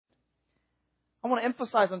I want to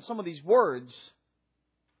emphasize on some of these words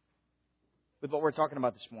with what we're talking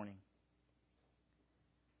about this morning.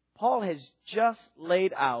 Paul has just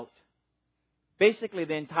laid out basically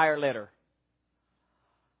the entire letter,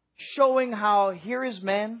 showing how here is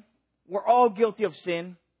man. We're all guilty of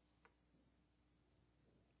sin.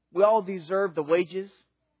 We all deserve the wages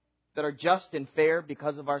that are just and fair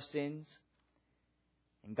because of our sins.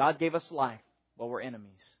 And God gave us life while we're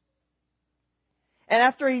enemies. And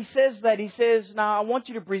after he says that, he says, now I want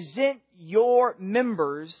you to present your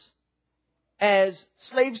members as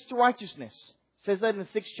slaves to righteousness. It says that in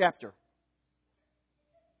the 6th chapter.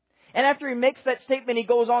 And after he makes that statement, he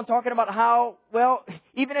goes on talking about how, well,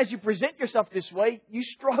 even as you present yourself this way, you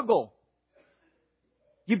struggle.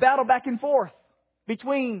 You battle back and forth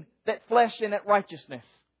between that flesh and that righteousness.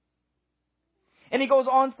 And he goes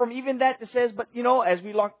on from even that to says, but as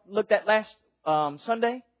we looked at last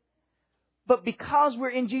Sunday, but because we're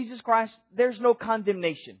in Jesus Christ, there's no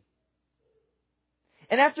condemnation.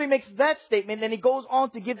 And after he makes that statement, then he goes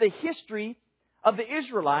on to give the history of the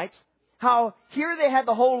Israelites, how here they had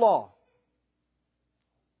the whole law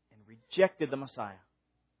and rejected the Messiah.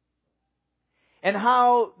 And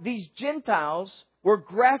how these Gentiles were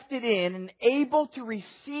grafted in and able to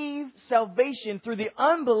receive salvation through the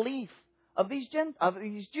unbelief of these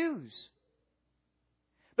Jews.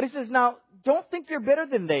 But he says, now, don't think you're better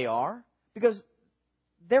than they are, because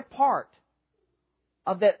they're part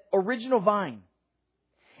of that original vine.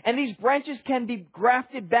 And these branches can be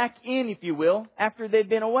grafted back in, if you will, after they've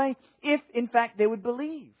been away, if, in fact, they would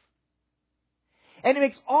believe. And it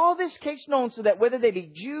makes all this case known so that whether they be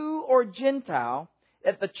Jew or Gentile,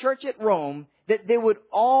 at the church at Rome, that they would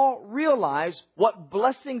all realize what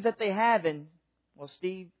blessings that they have. And, well,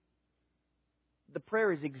 Steve, the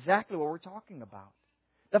prayer is exactly what we're talking about.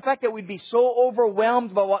 The fact that we'd be so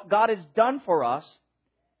overwhelmed by what God has done for us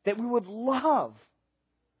that we would love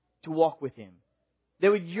to walk with Him. They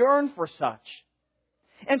would yearn for such.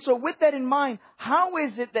 And so with that in mind, how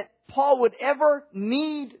is it that Paul would ever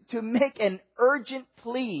need to make an urgent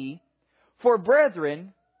plea for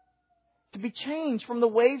brethren to be changed from the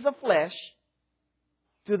ways of flesh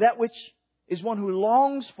to that which is one who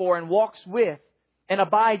longs for and walks with and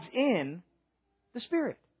abides in the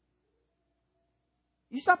Spirit?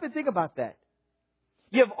 You stop and think about that.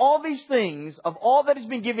 You have all these things of all that has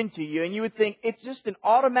been given to you, and you would think it's just an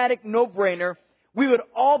automatic no-brainer. We would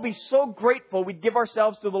all be so grateful we'd give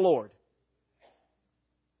ourselves to the Lord.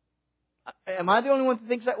 Am I the only one that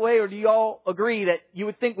thinks that way, or do you all agree that you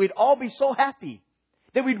would think we'd all be so happy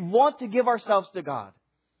that we'd want to give ourselves to God?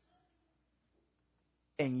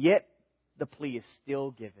 And yet, the plea is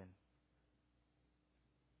still given.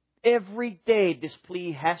 Every day this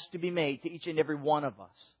plea has to be made to each and every one of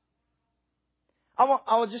us. I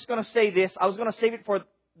was just going to say this. I was going to save it for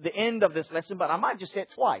the end of this lesson, but I might just say it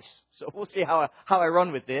twice. So we'll see how I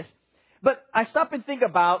run with this. But I stop and think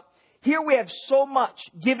about, here we have so much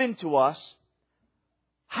given to us.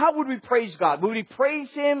 How would we praise God? Would we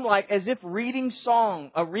praise Him like as if reading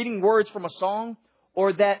words from a song?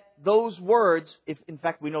 Or that those words, if in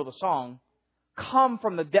fact we know the song, come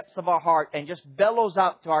from the depths of our heart and just bellows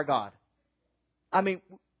out to our God? I mean,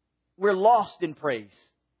 we're lost in praise.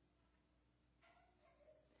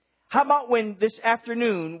 How about when this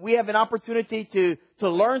afternoon we have an opportunity to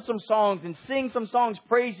learn some songs and sing some songs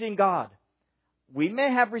praising God? We may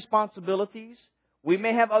have responsibilities. We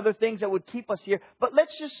may have other things that would keep us here. But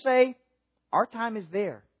let's just say our time is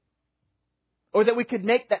there. Or that we could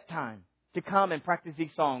make that time to come and practice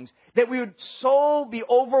these songs. That we would so be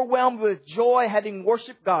overwhelmed with joy having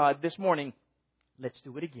worshiped God this morning. Let's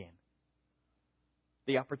do it again.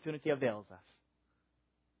 The opportunity avails us.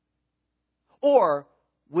 Or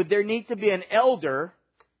would there need to be an elder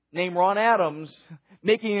named Ron Adams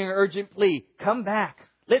making an urgent plea? Come back.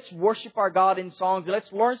 Let's worship our God in songs. Let's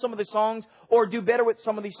learn some of the songs or do better with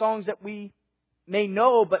some of these songs that we may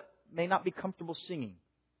know but may not be comfortable singing.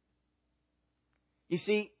 You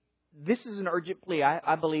see, this is an urgent plea,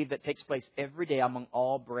 I believe, that takes place every day among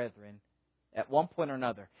all brethren at one point or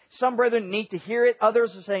another. Some brethren need to hear it.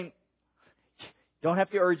 Others are saying, don't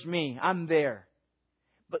have to urge me. I'm there.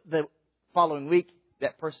 But the following week,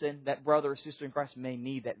 that person, that brother or sister in Christ may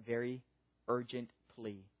need that very urgent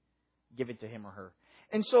plea given to him or her.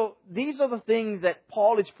 And so these are the things that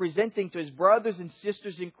Paul is presenting to his brothers and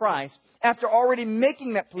sisters in Christ after already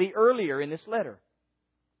making that plea earlier in this letter.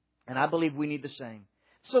 And I believe we need the same.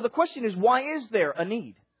 So the question is, why is there a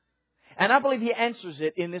need? And I believe he answers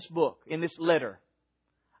it in this book, in this letter.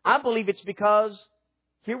 I believe it's because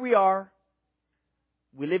here we are.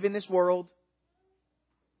 We live in this world.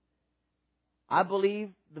 I believe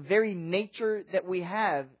the very nature that we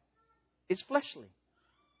have is fleshly.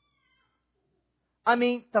 I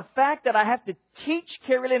mean, the fact that I have to teach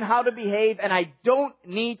Carrie Lynn how to behave and I don't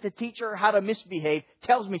need to teach her how to misbehave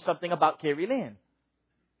tells me something about Carrie Lynn.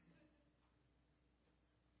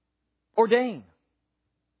 Or Dane.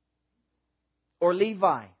 Or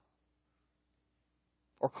Levi.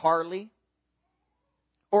 Or Carly.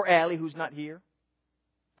 Or Allie, who's not here.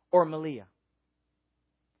 Or Malia.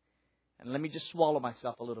 And let me just swallow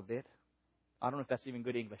myself a little bit. I don't know if that's even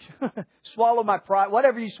good English. Swallow my pride,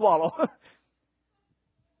 whatever you swallow.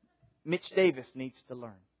 Mitch Davis needs to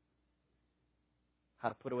learn how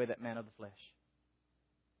to put away that man of the flesh.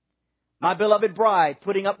 My beloved bride,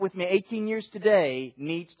 putting up with me 18 years today,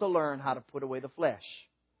 needs to learn how to put away the flesh.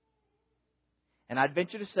 And I'd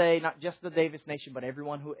venture to say, not just the Davis nation, but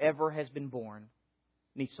everyone who ever has been born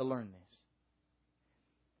needs to learn this.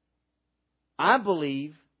 I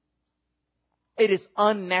believe it is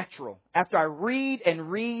unnatural. After I read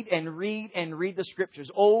and read and read and read the Scriptures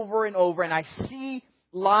over and over, and I see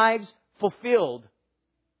lives fulfilled,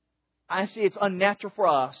 I see it's unnatural for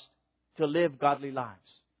us to live godly lives.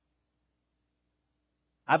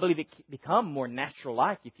 I believe it can become more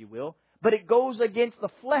natural-like, if you will, but it goes against the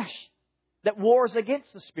flesh that wars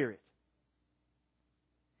against the Spirit.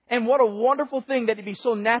 And what a wonderful thing that it be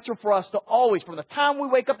so natural for us to always, from the time we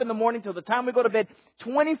wake up in the morning till the time we go to bed,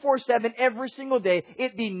 24/7, every single day,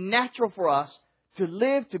 it be natural for us to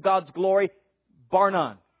live to God's glory, bar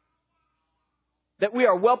none. That we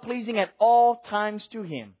are well-pleasing at all times to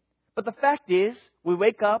Him. But the fact is, we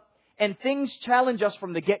wake up and things challenge us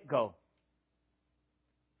from the get-go.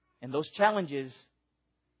 And those challenges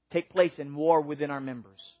take place in war within our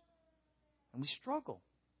members. And we struggle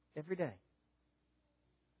every day.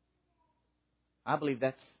 I believe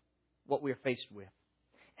that's what we are faced with.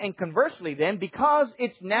 And conversely then, because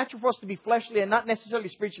it's natural for us to be fleshly and not necessarily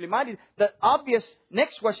spiritually minded, the obvious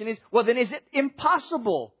next question is, well then is it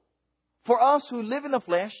impossible for us who live in the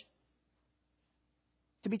flesh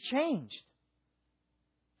to be changed?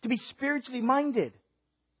 To be spiritually minded?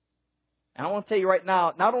 And I want to tell you right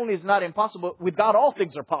now, not only is it not impossible, with God all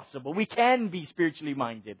things are possible. We can be spiritually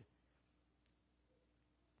minded.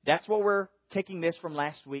 That's what we're taking this from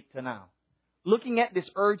last week to now. Looking at this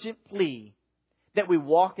urgent plea that we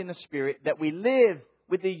walk in the Spirit, that we live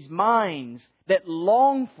with these minds that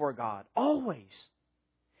long for God, always.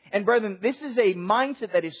 And brethren, this is a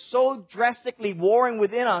mindset that is so drastically warring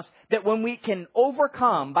within us that when we can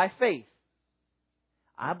overcome by faith,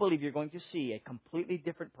 I believe you're going to see a completely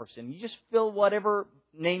different person. You just fill whatever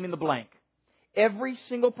name in the blank. Every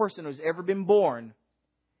single person who's ever been born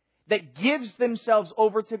that gives themselves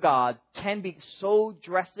over to God can be so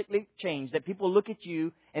drastically changed that people look at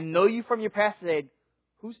you and know you from your past and say,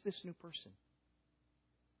 who's this new person?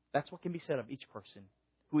 That's what can be said of each person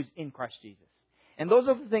who is in Christ Jesus. And those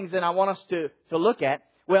are the things that I want us to look at.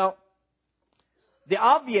 Well, the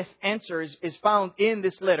obvious answer is found in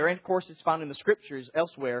this letter, and of course it's found in the Scriptures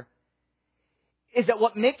elsewhere, is that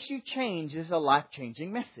what makes you change is a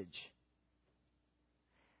life-changing message.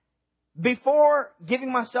 Before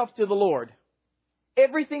giving myself to the Lord,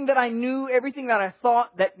 everything that I knew, everything that I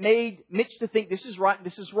thought that made Mitch to think this is right,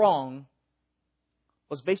 this is wrong,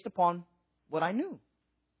 was based upon what I knew.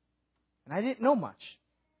 And I didn't know much.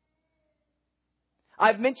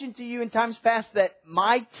 I've mentioned to you in times past that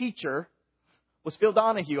my teacher was Phil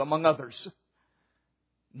Donahue, among others.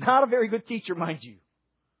 Not a very good teacher, mind you.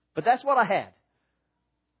 But that's what I had.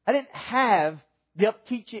 I didn't have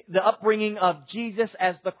the upbringing of Jesus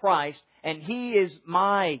as the Christ, and He is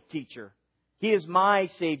my teacher. He is my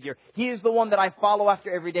Savior. He is the one that I follow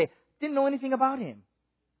after every day. Didn't know anything about Him.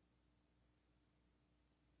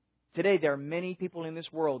 Today, there are many people in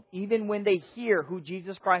this world, even when they hear who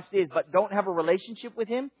Jesus Christ is, but don't have a relationship with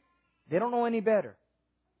Him, they don't know any better.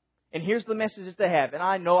 And here's the message that they have. And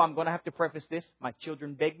I know I'm going to have to preface this. My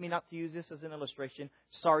children beg me not to use this as an illustration.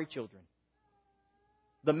 Sorry, children.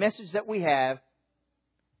 The message that we have,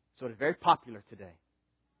 so it's very popular today.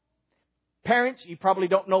 Parents, you probably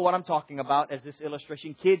don't know what I'm talking about as this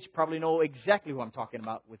illustration. Kids probably know exactly who I'm talking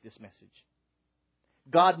about with this message.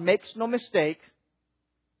 God makes no mistakes.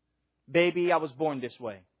 Baby, I was born this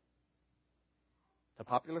way. It's a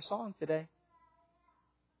popular song today.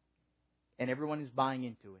 And everyone is buying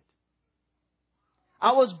into it.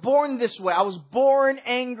 I was born this way. I was born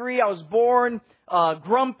angry. I was born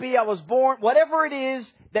grumpy. I was born, whatever it is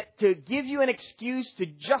that to give you an excuse to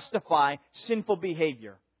justify sinful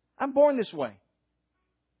behavior. I'm born this way.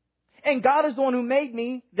 And God is the one who made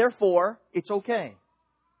me. Therefore, it's okay.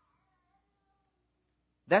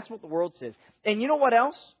 That's what the world says. And you know what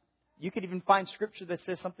else? You could even find Scripture that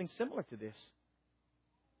says something similar to this.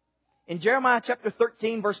 In Jeremiah chapter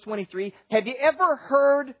 13, verse 23, have you ever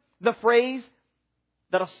heard the phrase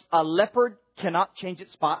that a leopard cannot change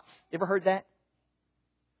its spots? You ever heard that?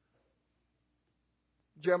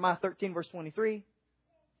 Jeremiah 13, verse 23.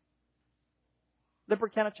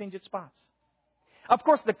 Leopard cannot change its spots. Of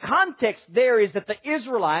course, the context there is that the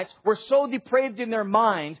Israelites were so depraved in their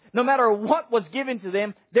minds, no matter what was given to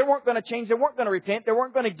them, they weren't going to change, they weren't going to repent, they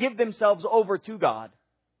weren't going to give themselves over to God.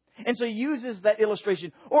 And so he uses that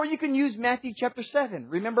illustration. Or you can use Matthew chapter 7.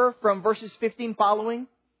 Remember from verses 15 following?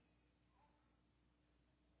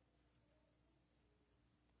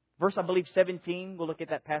 Verse, I believe, 17. We'll look at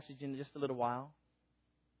that passage in just a little while.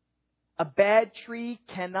 A bad tree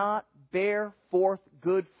cannot bear forth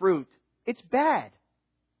good fruit. It's bad.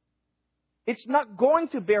 It's not going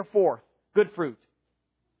to bear forth good fruit.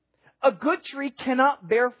 A good tree cannot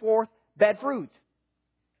bear forth bad fruit.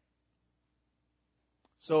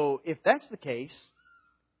 So if that's the case,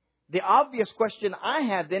 the obvious question I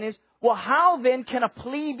have then is, well, how then can a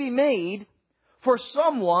plea be made for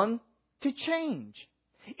someone to change?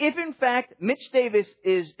 If in fact Mitch Davis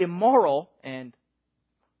is immoral, and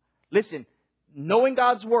listen, knowing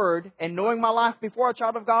God's Word and knowing my life before a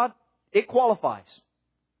child of God, it qualifies.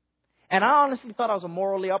 And I honestly thought I was a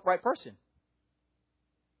morally upright person.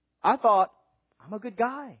 I thought, I'm a good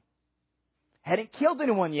guy. Hadn't killed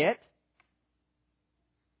anyone yet.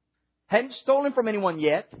 Hadn't stolen from anyone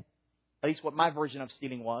yet. At least what my version of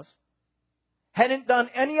stealing was. Hadn't done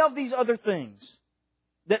any of these other things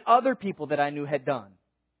that other people that I knew had done.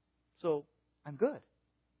 So, I'm good.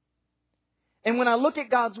 And when I look at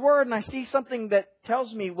God's Word and I see something that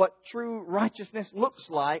tells me what true righteousness looks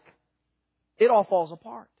like, it all falls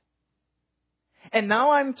apart. And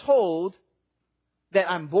now I'm told that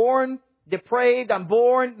I'm born depraved, I'm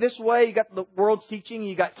born this way. You got the world's teaching,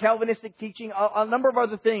 you got Calvinistic teaching, a number of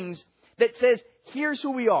other things that says, here's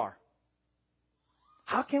who we are.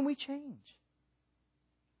 How can we change?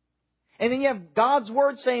 And then you have God's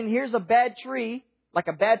Word saying, here's a bad tree, like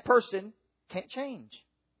a bad person, can't change.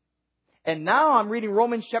 And now I'm reading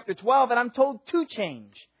Romans chapter 12 and I'm told to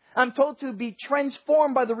change. I'm told to be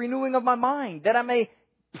transformed by the renewing of my mind, that I may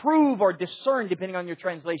prove or discern, depending on your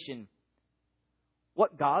translation,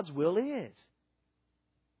 what God's will is.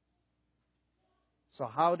 So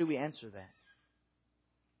how do we answer that?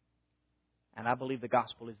 And I believe the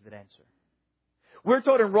gospel is that answer. We're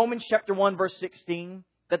told in Romans chapter 1 verse 16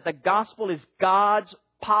 that the gospel is God's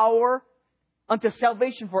power unto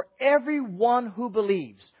salvation for everyone who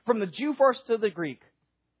believes. From the Jew first to the Greek.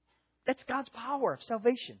 That's God's power of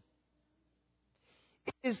salvation.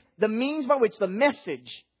 It is the means by which the message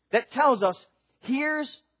that tells us, here's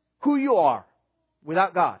who you are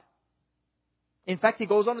without God. In fact, he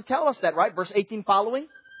goes on to tell us that, right? Verse 18 following.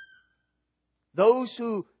 Those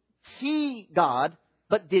who see God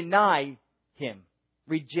but deny Him,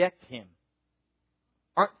 reject Him,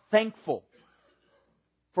 aren't thankful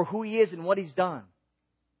for who He is and what He's done.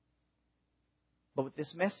 But with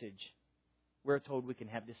this message, we're told we can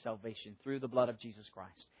have this salvation through the blood of Jesus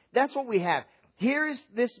Christ. That's what we have. Here's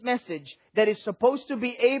this message that is supposed to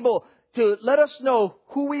be able to let us know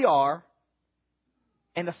who we are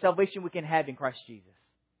and the salvation we can have in Christ Jesus.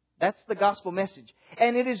 That's the gospel message.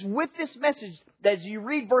 And it is with this message that as you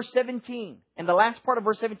read verse 17 and the last part of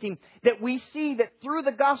verse 17 that we see that through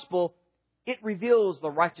the gospel it reveals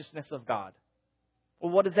the righteousness of God.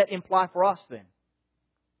 Well, what does that imply for us then?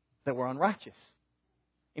 That we're unrighteous.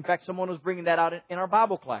 In fact, someone was bringing that out in our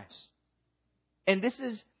Bible class. And this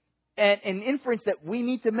is an inference that we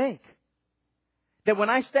need to make. That when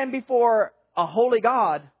I stand before a holy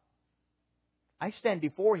God, I stand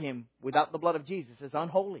before Him without the blood of Jesus as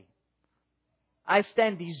unholy. I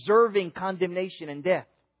stand deserving condemnation and death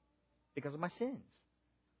because of my sins.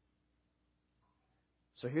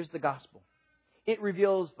 So here's the gospel. It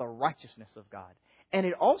reveals the righteousness of God. And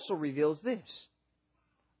it also reveals this.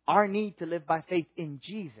 Our need to live by faith in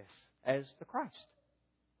Jesus as the Christ.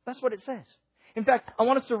 That's what it says. In fact, I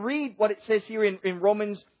want us to read what it says here in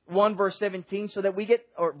Romans 1 verse 17 so that we get,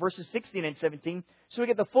 or verses 16 and 17, so we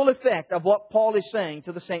get the full effect of what Paul is saying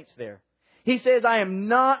to the saints there. He says, I am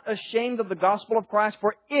not ashamed of the gospel of Christ,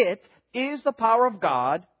 for it is the power of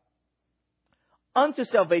God unto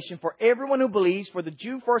salvation for everyone who believes, for the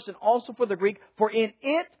Jew first and also for the Greek. For in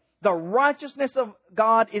it the righteousness of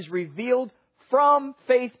God is revealed from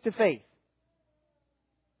faith to faith.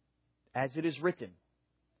 As it is written,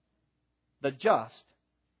 the just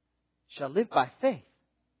shall live by faith.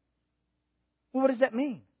 Well, what does that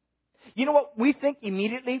mean? You know what we think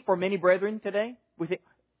immediately for many brethren today? We think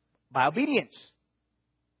by obedience.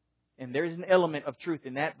 And there is an element of truth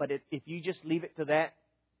in that, but if you just leave it to that,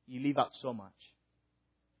 you leave out so much.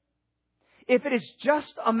 If it is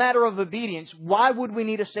just a matter of obedience, why would we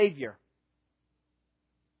need a Savior?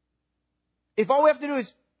 If all we have to do is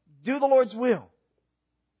do the Lord's will.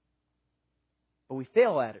 But we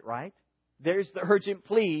fail at it, right? There's the urgent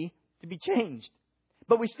plea to be changed.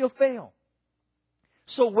 But we still fail.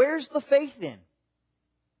 So where's the faith in?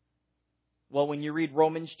 Well, when you read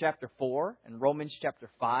Romans chapter 4 and Romans chapter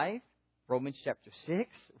 5, Romans chapter 6,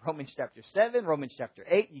 Romans chapter 7, Romans chapter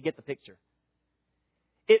 8, you get the picture.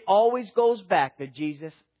 It always goes back to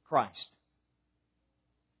Jesus Christ.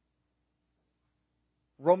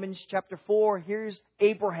 Romans chapter 4, here's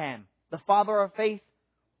Abraham, the father of faith.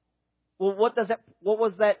 Well, what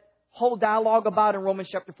was that whole dialogue about in Romans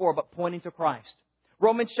chapter 4 but pointing to Christ?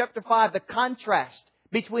 Romans chapter 5, the contrast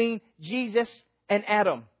between Jesus and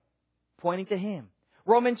Adam, pointing to Him.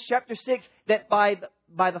 Romans chapter 6, that by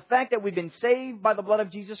the fact that we've been saved by the blood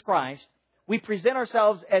of Jesus Christ, we present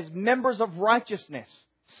ourselves as members of righteousness,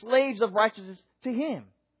 slaves of righteousness to Him.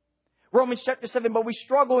 Romans chapter 7, but we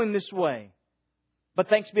struggle in this way. But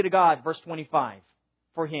thanks be to God, verse 25,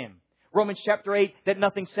 for Him. Romans chapter 8, that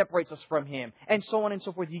nothing separates us from Him. And so on and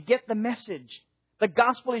so forth. You get the message. The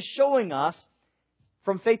gospel is showing us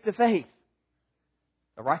from faith to faith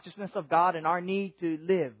the righteousness of God and our need to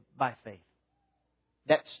live by faith.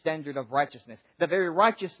 That standard of righteousness. The very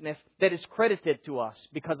righteousness that is credited to us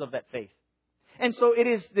because of that faith. And so it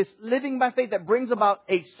is this living by faith that brings about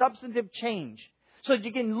a substantive change. So that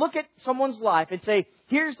you can look at someone's life and say,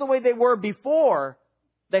 here's the way they were before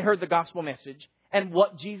they heard the gospel message and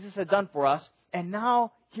what Jesus had done for us. And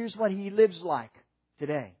now here's what He lives like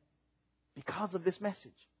today because of this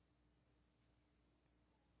message.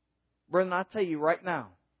 Brethren, I'll tell you right now,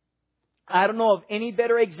 I don't know of any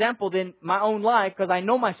better example than my own life, because I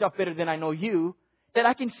know myself better than I know you, that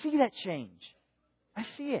I can see that change. I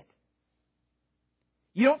see it.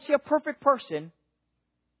 You don't see a perfect person.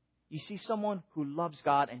 You see someone who loves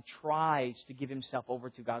God and tries to give himself over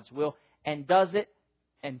to God's will and does it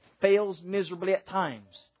and fails miserably at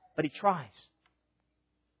times. But he tries.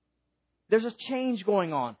 There's a change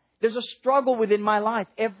going on. There's a struggle within my life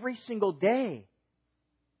every single day.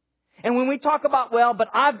 And when we talk about, well, but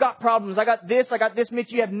I've got problems, I got this, Mitch,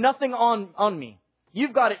 you have nothing on me.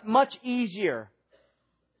 You've got it much easier.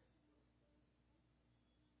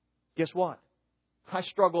 Guess what? I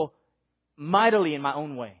struggle mightily in my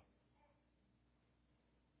own way.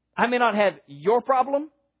 I may not have your problem,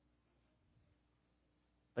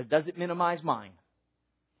 but does it minimize mine?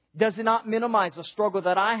 Does it not minimize the struggle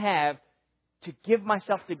that I have to give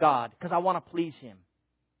myself to God because I want to please Him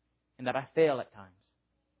and that I fail at times?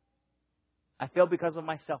 I fail because of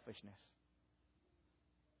my selfishness.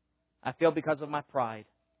 I fail because of my pride.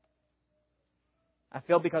 I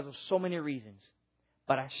fail because of so many reasons.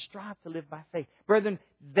 But I strive to live by faith. Brethren,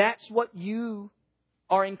 that's what you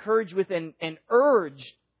are encouraged with and urged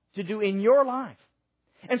to do in your life.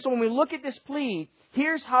 And so when we look at this plea,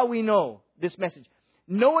 here's how we know this message.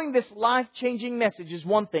 Knowing this life-changing message is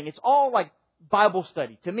one thing. It's all like Bible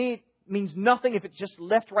study. To me, it means nothing if it's just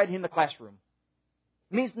left right in the classroom.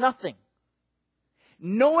 It means nothing.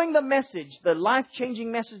 Knowing the message, the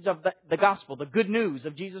life-changing message of the gospel, the good news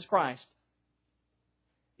of Jesus Christ,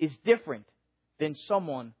 is different than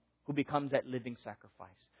someone who becomes that living sacrifice.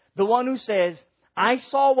 The one who says, I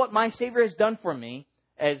saw what my Savior has done for me,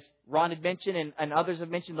 as Ron had mentioned and others have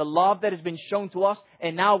mentioned, the love that has been shown to us,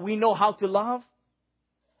 and now we know how to love.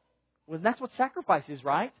 Well, that's what sacrifice is,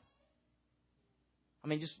 right? I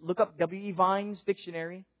mean, just look up W.E. Vine's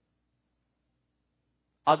dictionary.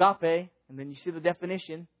 Agape, and then you see the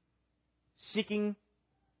definition. Seeking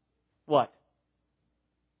what?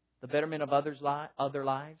 The betterment of other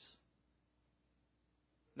lives.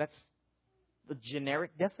 That's the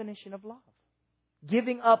generic definition of love.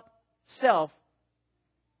 Giving up self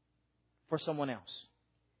for someone else.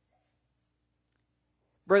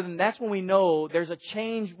 Brethren, that's when we know there's a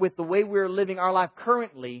change with the way we're living our life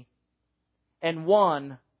currently and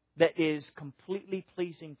one that is completely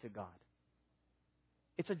pleasing to God.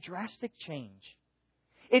 It's a drastic change.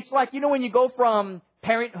 It's like, when you go from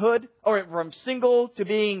parenthood or from single to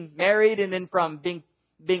being married and then from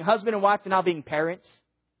being husband and wife to now being parents.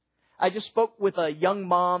 I just spoke with a young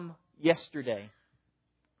mom yesterday.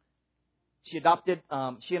 She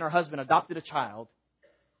and her husband adopted a child.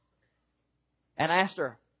 And I asked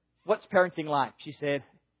her, what's parenting like? She said,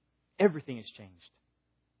 everything has changed.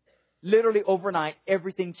 Literally overnight,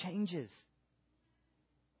 everything changes.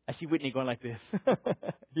 I see Whitney going like this.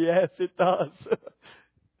 Yes, it does.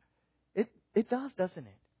 It does, doesn't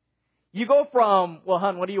it? You go from, well,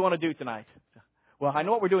 hon, what do you want to do tonight? Well, I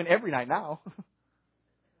know what we're doing every night now.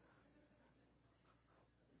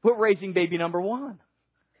 We're raising baby number 1.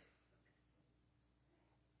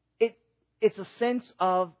 it's a sense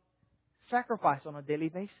of sacrifice on a daily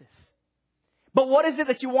basis. But what is it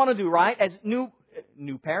that you want to do, right? As new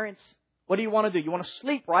parents, what do you want to do? You want to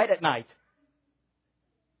sleep, right, at night?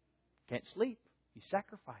 Can't sleep. You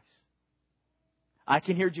sacrifice. I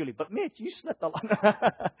can hear Julie, but Mitch, you slept a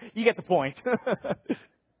lot. You get the point.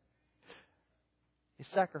 It's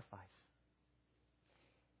sacrifice.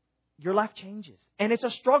 Your life changes. And it's a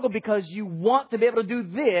struggle because you want to be able to do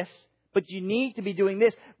this, but you need to be doing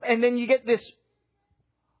this. And then you get this,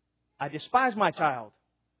 I despise my child,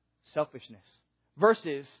 selfishness,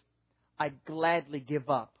 versus I gladly give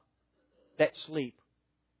up that sleep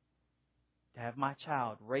to have my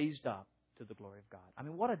child raised up to the glory of God. I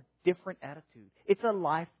mean, what a different attitude. It's a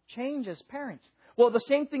life change as parents. Well, the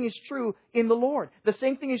same thing is true in the Lord. The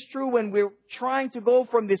same thing is true when we're trying to go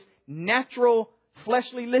from this natural,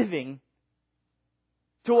 fleshly living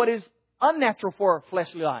to what is unnatural for a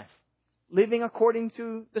fleshly life. Living according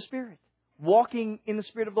to the Spirit. Walking in the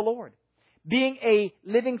Spirit of the Lord. Being a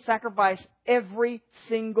living sacrifice every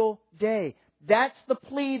single day. That's the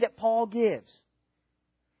plea that Paul gives.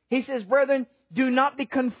 He says, brethren, do not be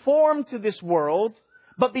conformed to this world,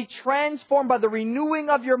 but be transformed by the renewing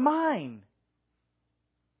of your mind,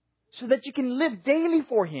 so that you can live daily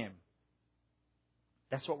for Him.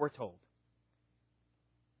 That's what we're told.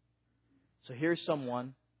 So here's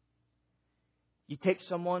someone. You take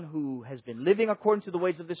someone who has been living according to the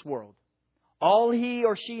ways of this world. All he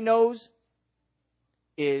or she knows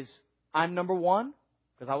is, I'm number one.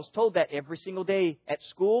 Because I was told that every single day at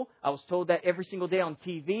school. I was told that every single day on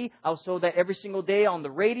TV. I was told that every single day on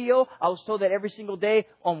the radio. I was told that every single day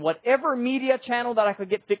on whatever media channel that I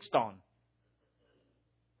could get fixed on.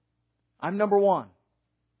 I'm number one.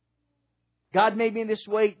 God made me in this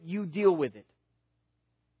way. You deal with it.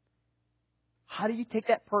 How do you take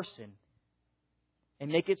that person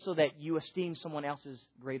and make it so that you esteem someone else as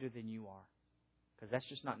greater than you are? Because that's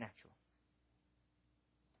just not natural.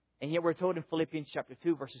 And yet we're told in Philippians chapter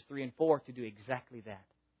 2, verses 3 and 4 to do exactly that.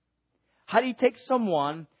 How do you take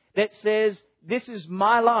someone that says, this is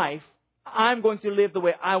my life, I'm going to live the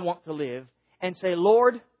way I want to live, and say,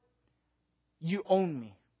 Lord, you own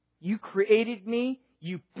me. You created me.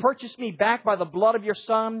 You purchased me back by the blood of your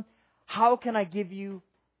Son. How can I give you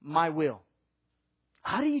my will?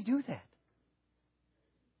 How do you do that?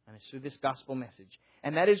 And it's through this gospel message.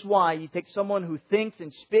 And that is why you take someone who thinks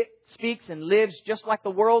and speaks and lives just like the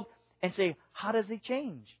world and say, how does he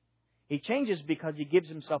change? He changes because he gives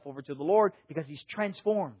himself over to the Lord, because he's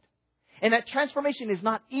transformed. And that transformation is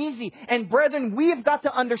not easy. And brethren, we have got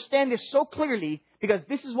to understand this so clearly, because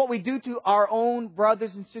this is what we do to our own brothers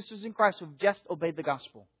and sisters in Christ who've just obeyed the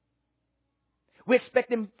gospel. We expect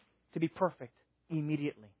them to be perfect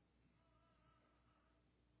immediately.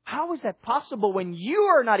 How is that possible when you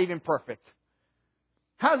are not even perfect?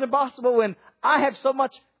 How is it possible when I have so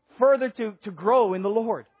much further to grow in the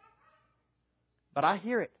Lord? But I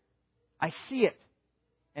hear it. I see it.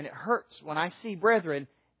 And it hurts when I see brethren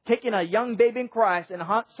taking a young baby in Christ and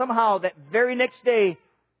somehow that very next day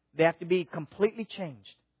they have to be completely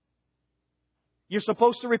changed. You're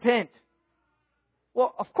supposed to repent.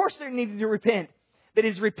 Well, of course they need to repent. But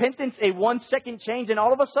is repentance a 1-second change and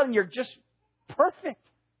all of a sudden you're just perfect?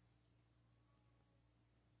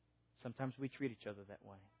 Sometimes we treat each other that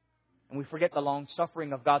way. And we forget the long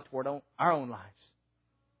suffering of God toward our own lives.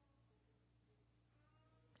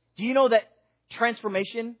 Do you know that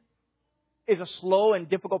transformation is a slow and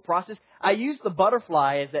difficult process? I use the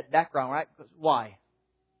butterfly as that background, right? Why?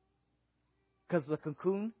 Because the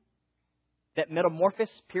cocoon, that metamorphosis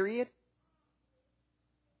period.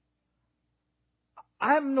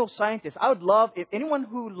 I'm no scientist. I would love, if anyone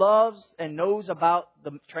who loves and knows about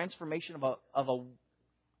the transformation of a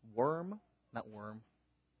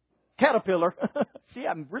caterpillar. See,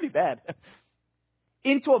 I'm really bad.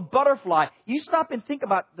 Into a butterfly. You stop and think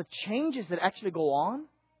about the changes that actually go on.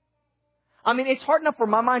 I mean, it's hard enough for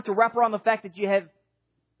my mind to wrap around the fact that you have,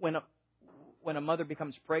 when a mother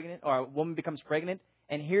becomes pregnant, or a woman becomes pregnant,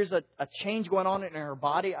 and here's a change going on in her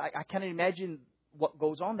body. I can't imagine what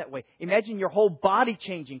goes on that way. Imagine your whole body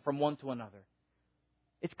changing from one to another.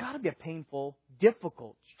 It's got to be a painful,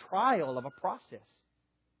 difficult trial of a process.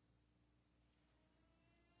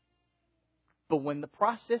 But when the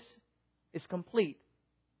process is complete,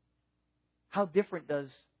 how different does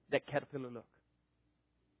that caterpillar look?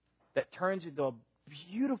 That turns into a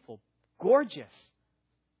beautiful, gorgeous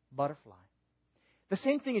butterfly. The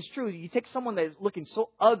same thing is true. You take someone that is looking so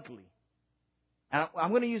ugly. And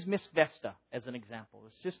I'm going to use Miss Vesta as an example.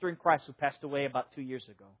 A sister in Christ who passed away about 2 years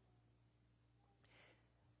ago.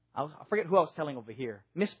 I forget who I was telling over here.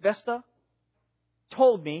 Miss Vesta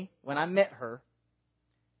told me when I met her,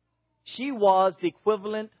 She was the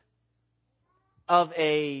equivalent of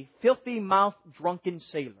a filthy-mouthed, drunken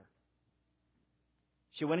sailor.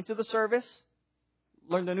 She went into the service,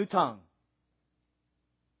 learned a new tongue.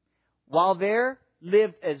 While there,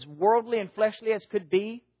 lived as worldly and fleshly as could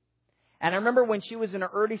be. And I remember when she was in her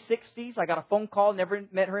early 60s, I got a phone call, never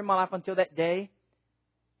met her in my life until that day.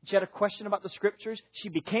 She had a question about the Scriptures. She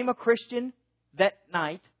became a Christian that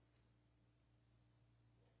night.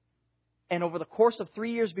 And over the course of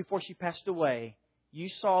 3 years before she passed away, you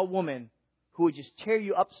saw a woman who would just tear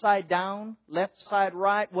you upside down, left side,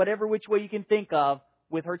 right, whatever which way you can think of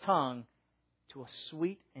with her tongue, to a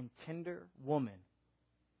sweet and tender woman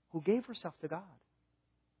who gave herself to God.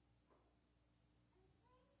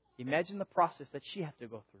 Imagine the process that she had to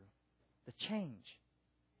go through. The change.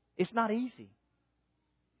 It's not easy.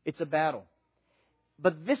 It's a battle.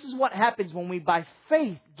 But this is what happens when we, by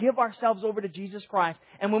faith, give ourselves over to Jesus Christ.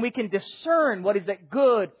 And when we can discern what is that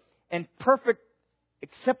good and perfect,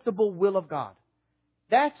 acceptable will of God.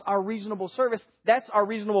 That's our reasonable service. That's our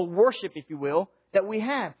reasonable worship, if you will, that we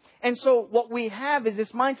have. And so what we have is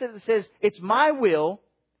this mindset that says, it's my will,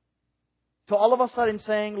 to all of a sudden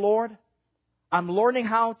saying, Lord, I'm learning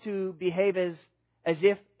how to behave as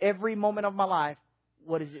if every moment of my life,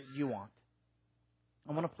 what is it you want?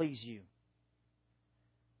 I want to please you.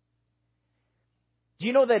 Do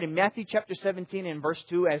you know that in Matthew chapter 17 and verse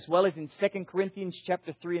 2, as well as in 2 Corinthians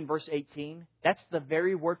chapter 3 and verse 18, that's the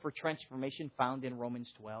very word for transformation found in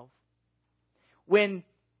Romans 12? When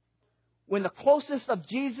the closest of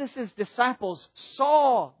Jesus' disciples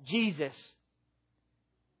saw Jesus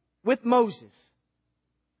with Moses,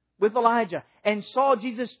 with Elijah, and saw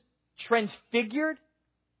Jesus transfigured,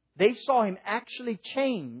 they saw Him actually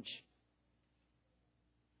change.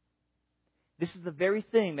 This is the very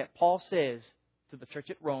thing that Paul says to the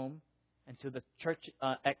church at Rome and to the church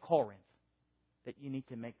at Corinth, that you need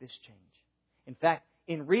to make this change. In fact,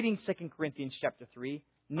 in reading 2 Corinthians chapter 3,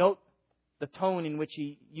 note the tone in which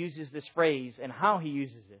he uses this phrase and how he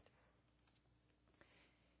uses it.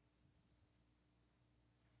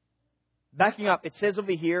 Backing up, it says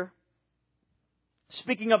over here,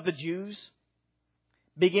 speaking of the Jews,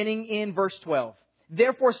 beginning in verse 12,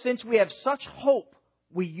 therefore, since we have such hope,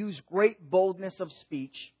 we use great boldness of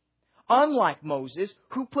speech, unlike Moses,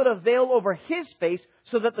 who put a veil over his face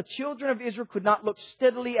so that the children of Israel could not look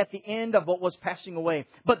steadily at the end of what was passing away.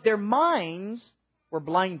 But their minds were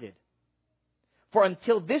blinded. For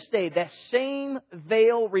until this day, that same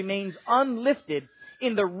veil remains unlifted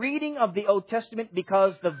in the reading of the Old Testament,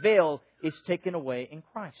 because the veil is taken away in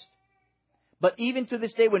Christ. But even to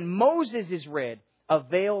this day, when Moses is read, a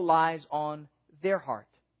veil lies on their heart.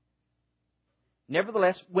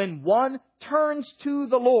 Nevertheless, when one turns to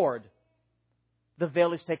the Lord, the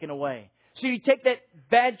veil is taken away. So you take that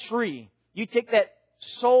bad tree, you take that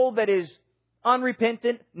soul that is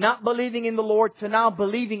unrepentant, not believing in the Lord, to now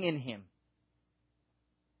believing in Him.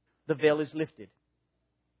 The veil is lifted.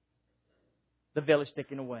 The veil is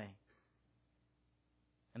taken away.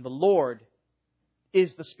 And the Lord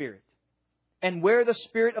is the Spirit. And where the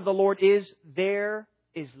Spirit of the Lord is, there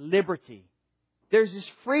is liberty. There's this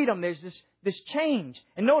freedom. There's this change.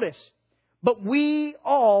 And notice, but we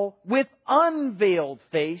all, with unveiled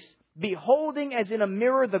face, beholding as in a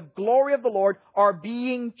mirror the glory of the Lord, are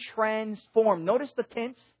being transformed. Notice the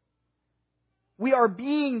tense. We are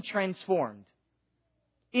being transformed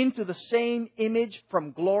into the same image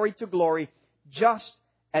from glory to glory, just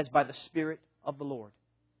as by the Spirit of the Lord.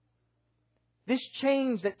 This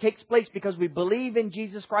change that takes place because we believe in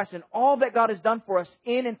Jesus Christ and all that God has done for us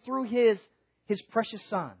in and through His precious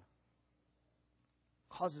Son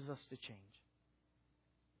causes us to change.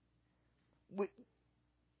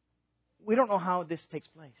 We don't know how this takes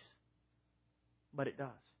place, but it does.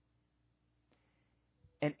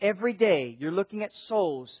 And every day you're looking at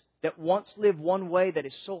souls that once lived one way that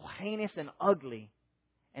is so heinous and ugly,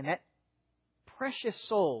 and that precious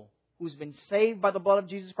soul who's been saved by the blood of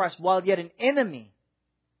Jesus Christ while yet an enemy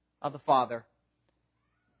of the Father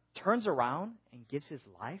turns around and gives his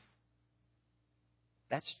life.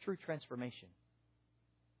 That's true transformation.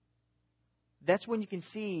 That's when you can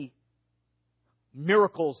see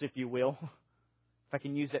miracles, if you will, if I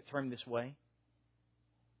can use that term this way,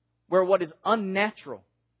 where what is unnatural,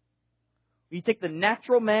 you take the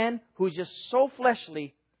natural man who is just so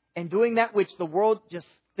fleshly and doing that which the world just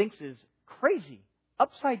thinks is crazy,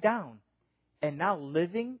 upside down, and now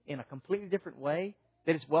living in a completely different way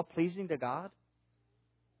that is well-pleasing to God.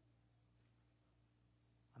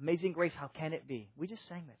 Amazing grace, how can it be? We just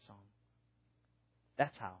sang that song.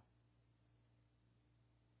 That's how.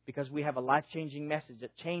 Because we have a life-changing message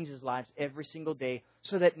that changes lives every single day,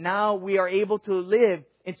 so that now we are able to live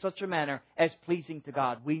in such a manner as pleasing to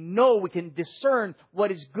God. We know we can discern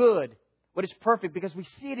what is good, what is perfect, because we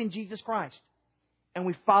see it in Jesus Christ. And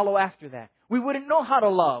we follow after that. We wouldn't know how to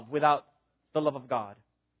love without the love of God.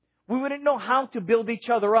 We wouldn't know how to build each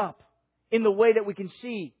other up in the way that we can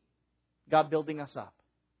see God building us up.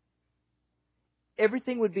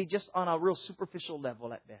 Everything would be just on a real superficial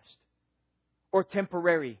level at best. Or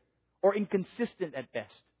temporary. Or inconsistent at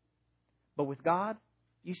best. But with God,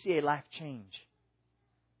 you see a life change.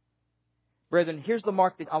 Brethren, here's the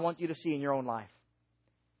mark that I want you to see in your own life.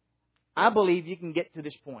 I believe you can get to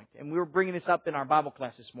this point. And we were bringing this up in our Bible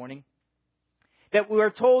class this morning. That we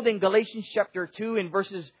are told in Galatians chapter 2 in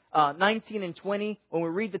verses 19 and 20, when we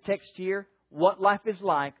read the text here, what life is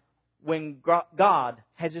like when God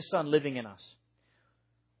has His Son living in us.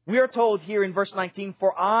 We are told here in verse 19,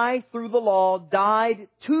 "For I, through the law, died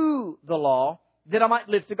to the law, that I might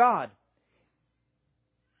live to God.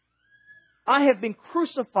 I have been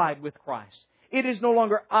crucified with Christ. It is no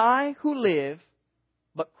longer I who live,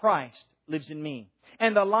 but Christ lives in me.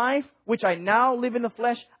 And the life which I now live in the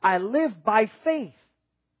flesh, I live by faith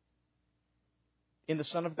in the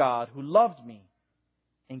Son of God who loved me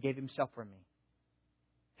and gave Himself for me."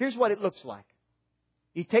 Here's what it looks like.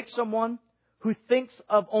 You take someone who thinks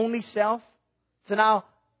of only self to now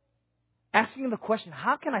asking the question,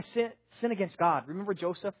 how can I sin against God? Remember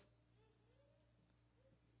Joseph?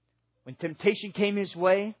 When temptation came his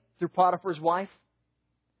way through Potiphar's wife,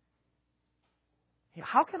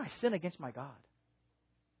 how can I sin against my God?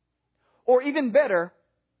 Or even better,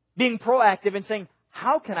 being proactive and saying,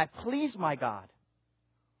 how can I please my God?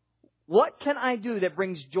 What can I do that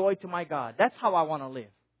brings joy to my God? That's how I want to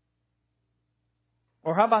live.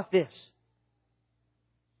 Or how about this?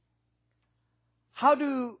 How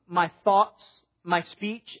do my thoughts, my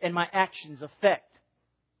speech, and my actions affect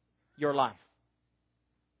your life?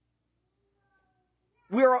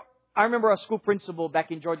 I remember a school principal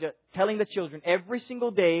back in Georgia telling the children every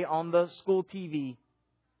single day on the school TV,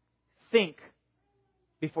 think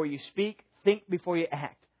before you speak, think before you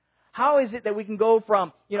act. How is it that we can go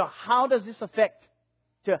from, how does this affect,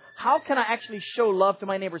 to how can I actually show love to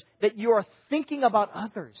my neighbors? That you are thinking about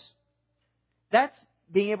others. That's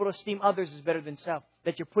being able to esteem others is better than self.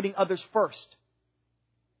 That you're putting others first.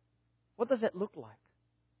 What does that look like?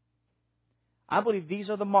 I believe these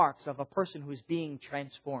are the marks of a person who is being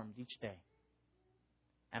transformed each day.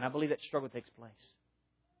 And I believe that struggle takes place.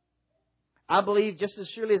 I believe just as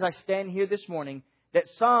surely as I stand here this morning, that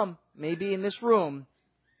some, maybe in this room,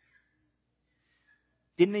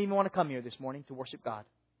 didn't even want to come here this morning to worship God.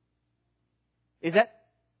 Is that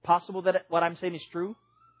possible that what I'm saying is true?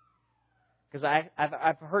 Because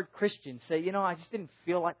I've heard Christians say, I just didn't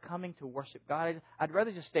feel like coming to worship God. I'd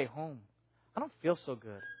rather just stay home. I don't feel so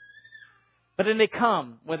good. But then they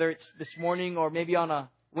come, whether it's this morning or maybe on a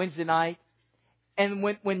Wednesday night, and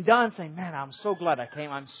when done, say, man, I'm so glad I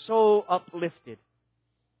came. I'm so uplifted.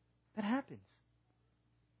 That happens.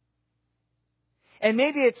 And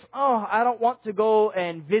maybe it's, I don't want to go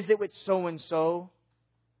and visit with so-and-so.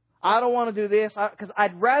 I don't want to do this. Because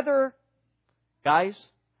I'd rather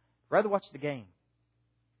watch the game.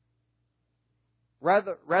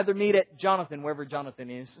 Rather meet at Jonathan, wherever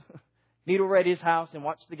Jonathan is. Meet over at his house and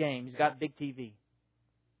watch the game. He's got a big TV.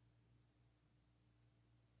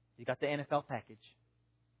 He's got the NFL package.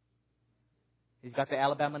 He's got the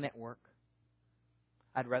Alabama network.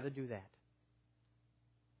 I'd rather do that.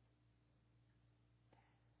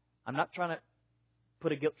 I'm not trying to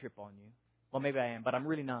put a guilt trip on you. Well, maybe I am, but I'm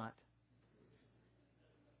really not.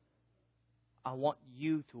 I want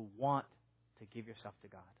you to want to give yourself to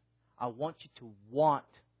God. I want you to want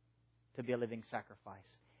to be a living sacrifice.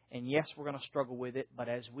 And yes, we're going to struggle with it, but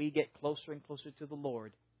as we get closer and closer to the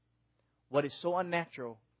Lord, what is so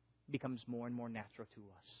unnatural becomes more and more natural to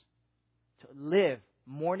us. To live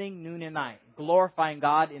morning, noon, and night, glorifying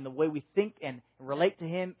God in the way we think and relate to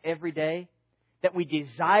Him every day, that we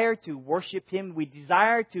desire to worship Him, we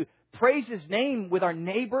desire to praise His name with our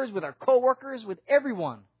neighbors, with our coworkers, with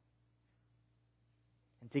everyone.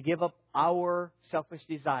 And to give up our selfish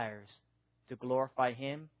desires to glorify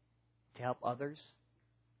Him, to help others.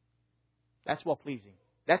 That's well-pleasing.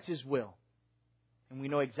 That's His will. And we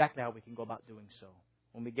know exactly how we can go about doing so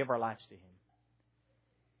when we give our lives to Him.